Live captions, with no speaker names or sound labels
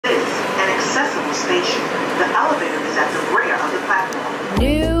accessible station. The elevator is at the rear of the platform.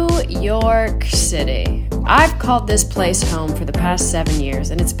 New York City. I've called this place home for the past 7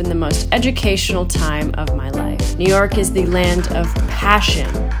 years, and it's been the most educational time of my life. New York is the land of passion,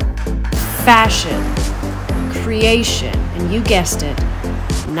 fashion, creation, and you guessed it,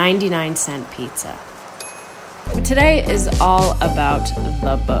 99-cent pizza. But today is all about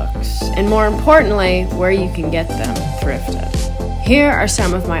the books, and more importantly, where you can get them thrifted. Here are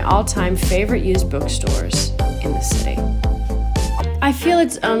some of my all-time favorite used bookstores in the city. I feel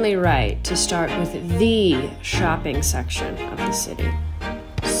it's only right to start with the shopping section of the city,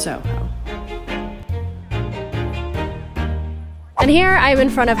 Soho. And here I am in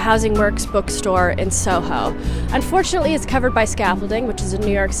front of Housing Works bookstore in Soho. Unfortunately, it's covered by scaffolding, which is a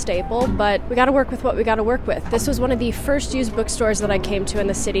New York staple, but we gotta work with what we gotta work with. This was one of the first used bookstores that I came to in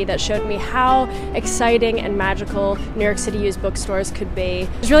the city that showed me how exciting and magical New York City used bookstores could be.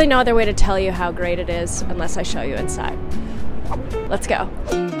 There's really no other way to tell you how great it is unless I show you inside. Let's go.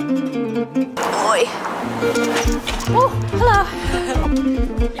 Oi. Oh, hello.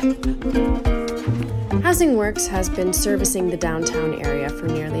 Housing Works has been servicing the downtown area for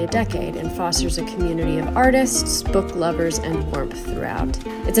nearly a decade and fosters a community of artists, book lovers, and warmth throughout.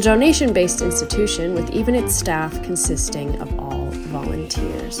 It's a donation-based institution with even its staff consisting of all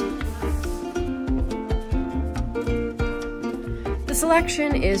volunteers. The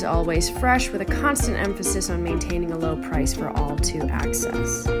selection is always fresh with a constant emphasis on maintaining a low price for all to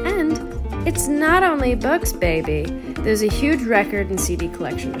access. And it's not only books, baby. There's a huge record and CD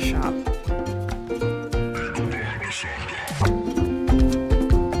collection to shop.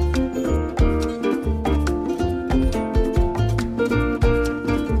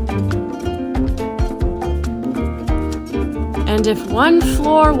 And if one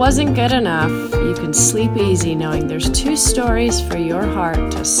floor wasn't good enough, you can sleep easy knowing there's 2 stories for your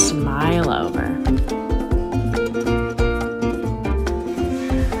heart to smile over.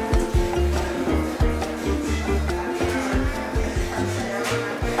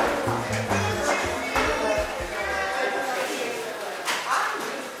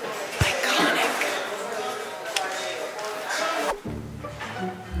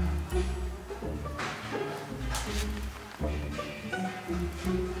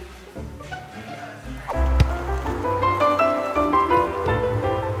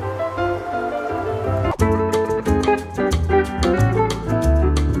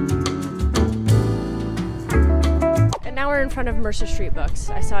 In front of Mercer Street Books.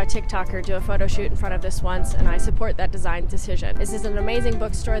 I saw a TikToker do a photo shoot in front of this once, and I support that design decision. This is an amazing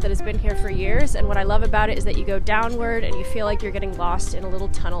bookstore that has been here for years, and what I love about it is that you go downward and you feel like you're getting lost in a little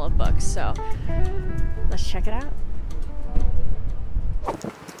tunnel of books. So let's check it out.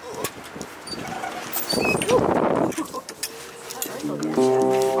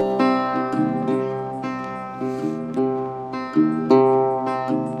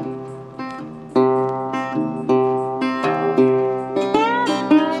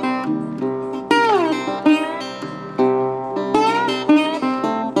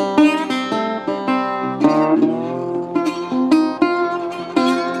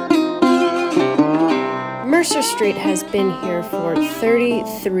 Mercer Street has been here for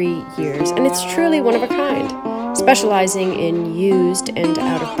 33 years, and it's truly one of a kind. Specializing in used and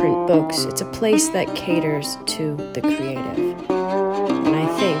out-of-print books, it's a place that caters to the creative. And I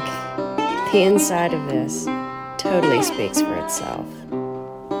think the inside of this totally speaks for itself.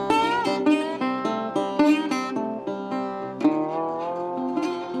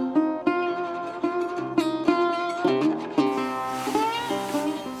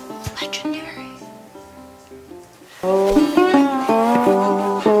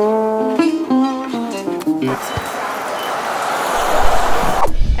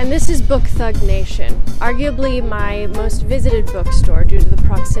 And this is Book Thug Nation, arguably my most visited bookstore due to the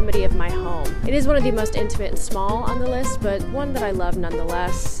proximity of my home. It is one of the most intimate and small on the list, but one that I love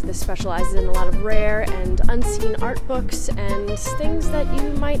nonetheless. This specializes in a lot of rare and unseen art books and things that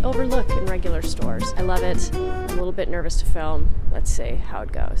you might overlook in regular stores. I love it. I'm a little bit nervous to film. Let's see how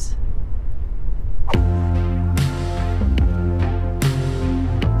it goes.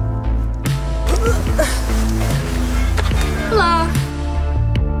 Hello.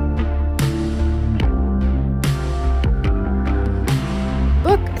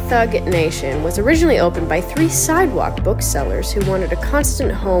 Book Thug Nation was originally opened by 3 sidewalk booksellers who wanted a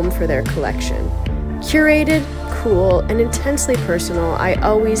constant home for their collection. Curated, cool, and intensely personal, I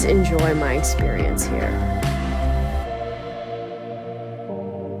always enjoy my experience here.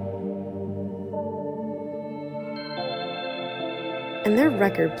 And their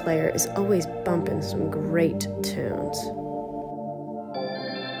record player is always bumping some great tunes.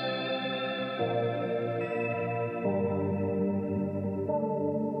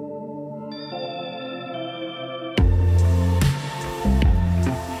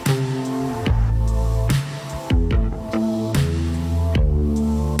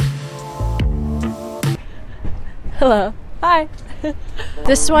 Hello. Hi.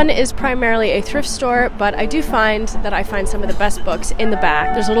 This one is primarily a thrift store, but I do find that I find some of the best books in the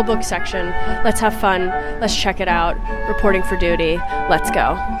back. There's a little book section. Let's have fun. Let's check it out. Reporting for duty. Let's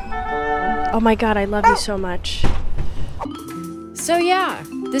go. Oh my God, I love you so much. So yeah,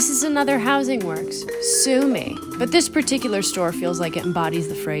 this is another Housing Works. Sue me. But this particular store feels like it embodies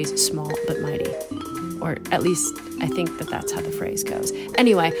the phrase small but mighty. Or at least I think that that's how the phrase goes.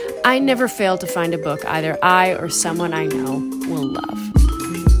 Anyway, I never fail to find a book either I or someone I know will love.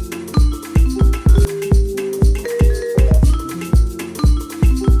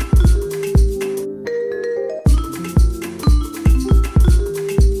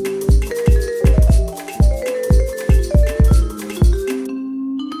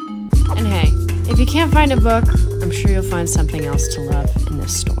 And hey, if you can't find a book, I'm sure you'll find something else to love in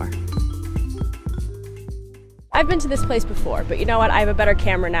this store. I've been to this place before, but you know what? I have a better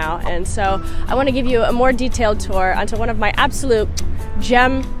camera now, and so I want to give you a more detailed tour onto one of my absolute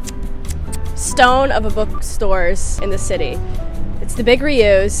gem stone of a bookstores in the city. It's the Big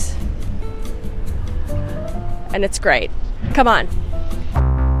Reuse, and it's great. Come on.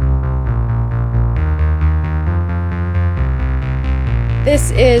 This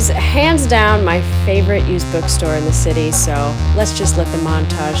is hands down my favorite used bookstore in the city, so let's just let the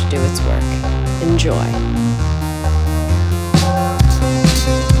montage do its work. Enjoy.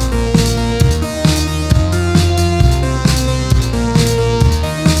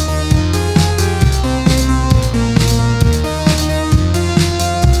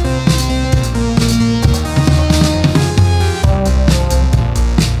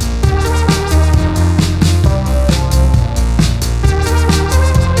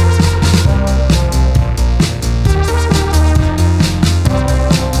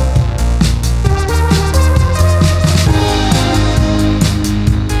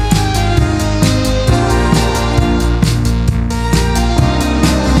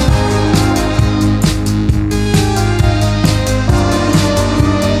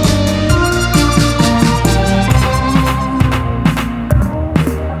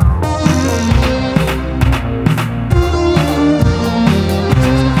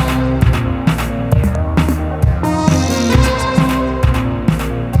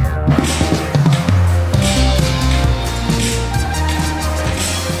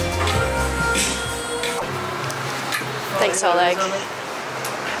 Thanks, Oleg.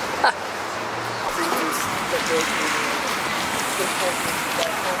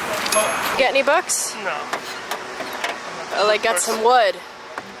 Get any books? No. Oleg got some wood.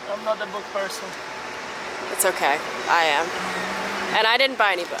 I'm not a book person. It's okay. I am. And I didn't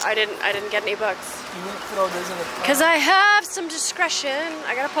buy any books. I didn't get any books. You need to throw this in the car. Because I have some discretion.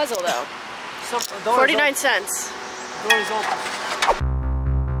 I got a puzzle though. 49 cents. Door is open.